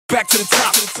back to the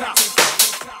top.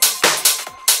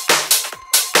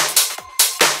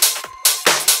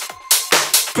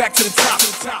 Back to the top.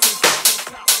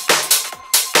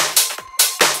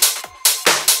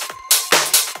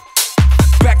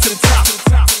 Back to the top.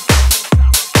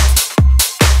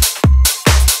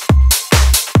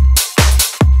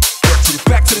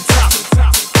 Back to the top.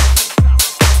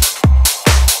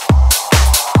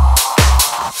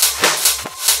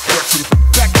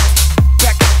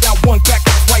 Back, down one, back,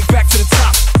 right back to the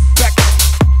top. Back,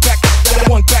 down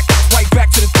one, back, right back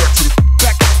to the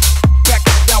back,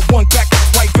 down one, back,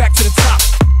 right back to the top.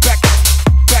 Back,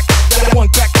 down one,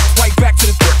 back, right back to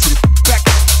the back,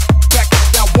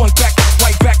 down one, back,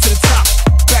 right back to the top.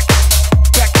 Back,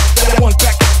 down one,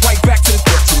 back, right back to the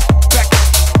back,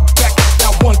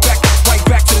 down one, back, right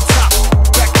back to the top.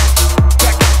 Back,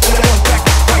 down one, back,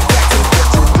 right back to the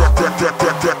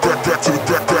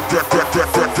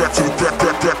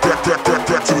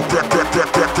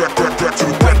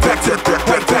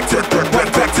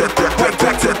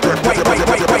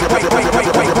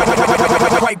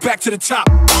right back to the top.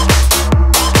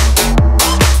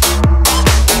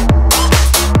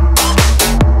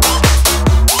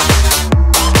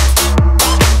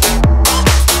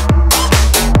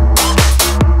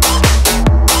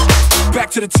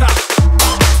 Back to the top.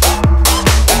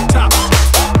 Top. Top.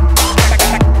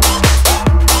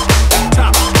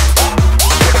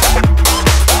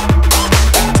 Top.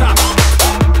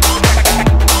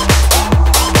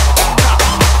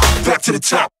 Back to the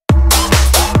top.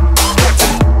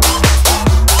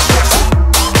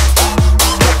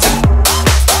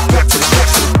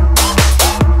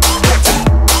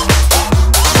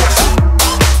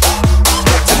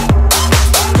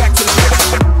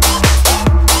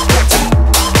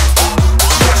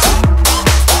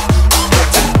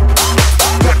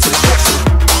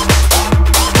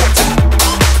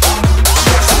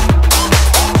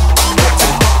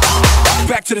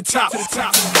 To the top,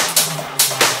 top,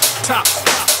 top,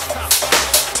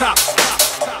 top,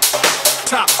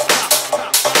 top,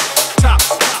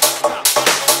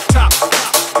 top,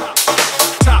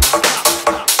 top,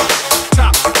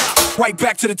 top, right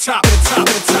back to the top, to the top,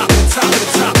 to the top, to the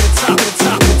top, to the top, to the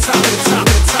top, to the top, to the top, to the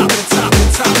top, to the top, to the top, to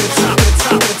the top, to the top,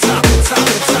 to the top, to the top, to the top, to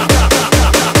the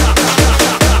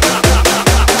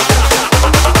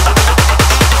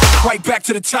top, right back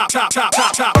to the top, top, top,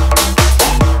 top, top.